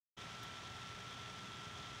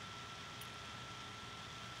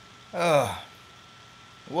Ugh.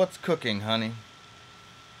 What's cooking, honey?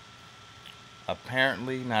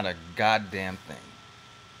 Apparently not a goddamn thing.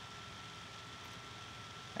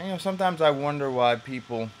 And sometimes I wonder why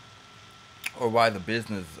people, or why the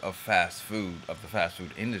business of fast food, of the fast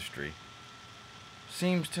food industry,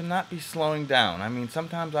 seems to not be slowing down. I mean,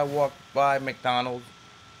 sometimes I walk by McDonald's,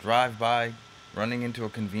 drive by, running into a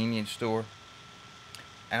convenience store,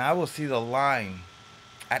 and I will see the line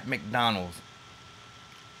at McDonald's.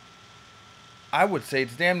 I would say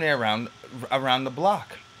it's damn near around the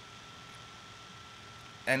block.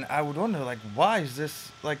 And I would wonder, like, why is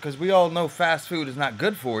this, like, because we all know fast food is not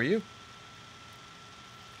good for you.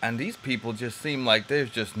 And these people just seem like there's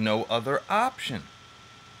just no other option.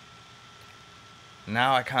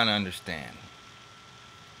 Now I kind of understand.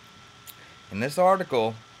 In this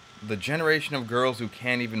article, the generation of girls who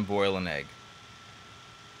can't even boil an egg.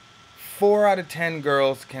 4 out of 10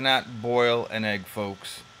 girls cannot boil an egg,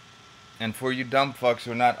 folks. And for you dumb fucks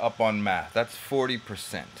who are not up on math, that's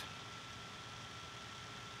 40%.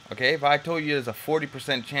 Okay, if I told you there's a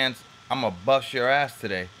 40% chance I'm gonna bust your ass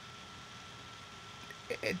today,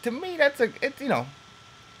 to me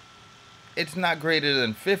it's not greater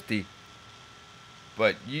than 50.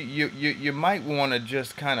 But you might want to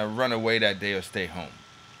just kind of run away that day or stay home,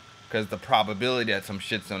 because the probability that some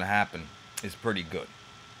shit's gonna happen is pretty good.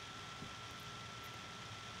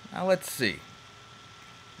 Now let's see.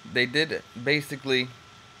 They did basically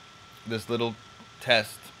this little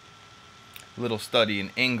test, little study in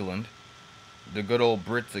England. The good old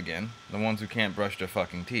Brits again, the ones who can't brush their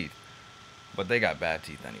fucking teeth. But they got bad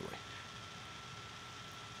teeth anyway.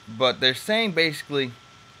 But they're saying basically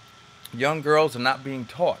young girls are not being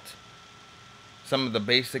taught some of the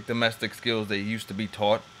basic domestic skills they used to be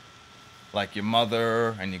taught, like your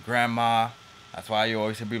mother and your grandma. That's why you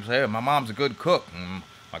always hear people say, hey, my mom's a good cook, and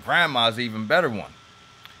my grandma's an even better one.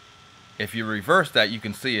 If you reverse that, you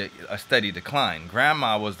can see a steady decline.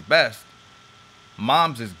 Grandma was the best.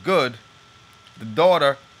 Mom's is good. The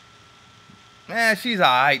daughter, she's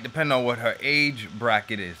alright, depending on what her age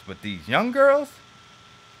bracket is. But these young girls,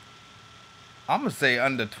 I'm going to say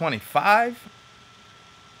under 25.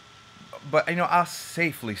 But, I'll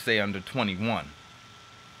safely say under 21.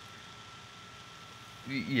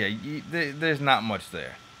 Yeah, there's not much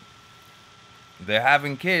there. They're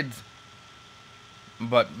having kids,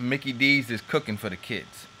 but Mickey D's is cooking for the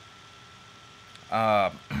kids.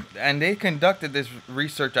 And they conducted this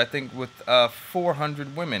research, I think, with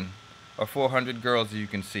 400 women, or 400 girls, as you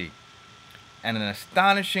can see. And an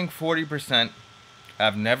astonishing 40%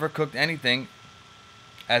 have never cooked anything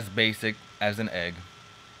as basic as an egg.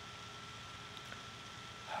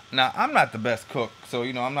 Now, I'm not the best cook, so,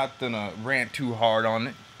 I'm not going to rant too hard on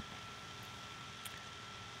it.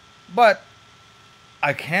 But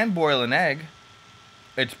I can boil an egg.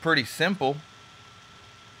 It's pretty simple.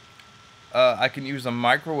 I can use a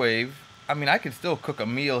microwave. I mean, I can still cook a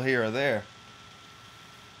meal here or there.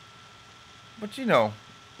 But,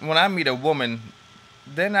 when I meet a woman,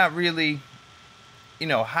 they're not really,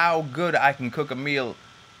 how good I can cook a meal.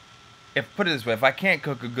 Put it this way, if I can't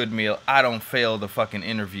cook a good meal, I don't fail the fucking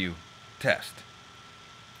interview test.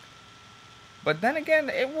 But then again,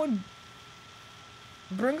 it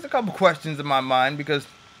brings a couple questions in my mind, because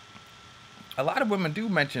a lot of women do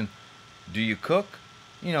mention, do you cook?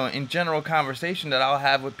 In general conversation that I'll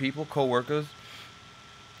have with people, coworkers,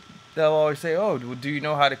 they'll always say, oh, do you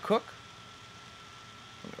know how to cook?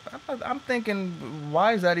 I'm thinking,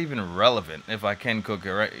 why is that even relevant if I can cook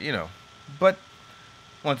it, right? But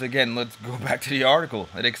once again, let's go back to the article.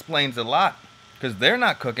 It explains a lot, because they're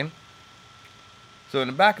not cooking. So in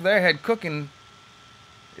the back of their head, cooking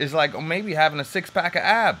is like maybe having a 6-pack of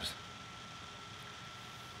abs.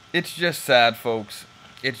 It's just sad, folks.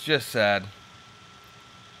 It's just sad.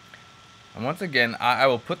 And once again, I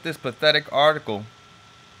will put this pathetic article.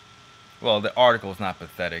 Well, the article is not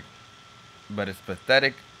pathetic, but it's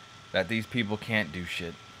pathetic that these people can't do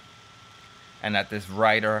shit. And that this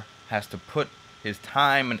writer has to put his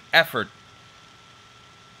time and effort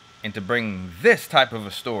into bringing this type of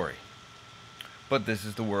a story. But this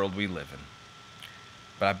is the world we live in.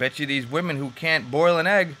 But I bet you these women who can't boil an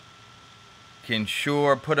egg can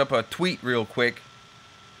sure put up a tweet real quick.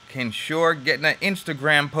 Can sure get in an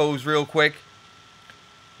Instagram pose real quick.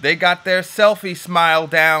 They got their selfie smile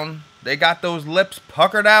down. They got those lips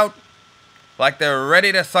puckered out like they're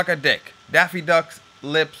ready to suck a dick. Daffy Duck's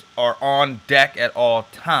lips are on deck at all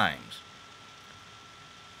times.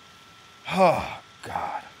 Oh,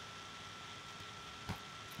 God.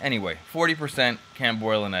 Anyway, 40% can't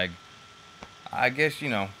boil an egg. I guess,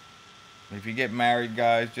 if you get married,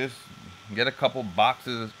 guys, just Get a couple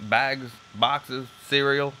boxes,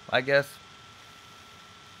 cereal, I guess.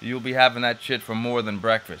 You'll be having that shit for more than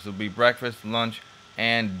breakfast. It'll be breakfast, lunch,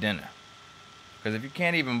 and dinner. Because if you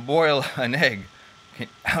can't even boil an egg,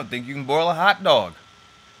 I don't think you can boil a hot dog.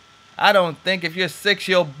 I don't think if you're 6,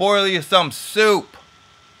 you'll boil you some soup.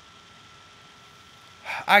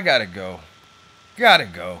 I gotta go. Gotta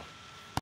go.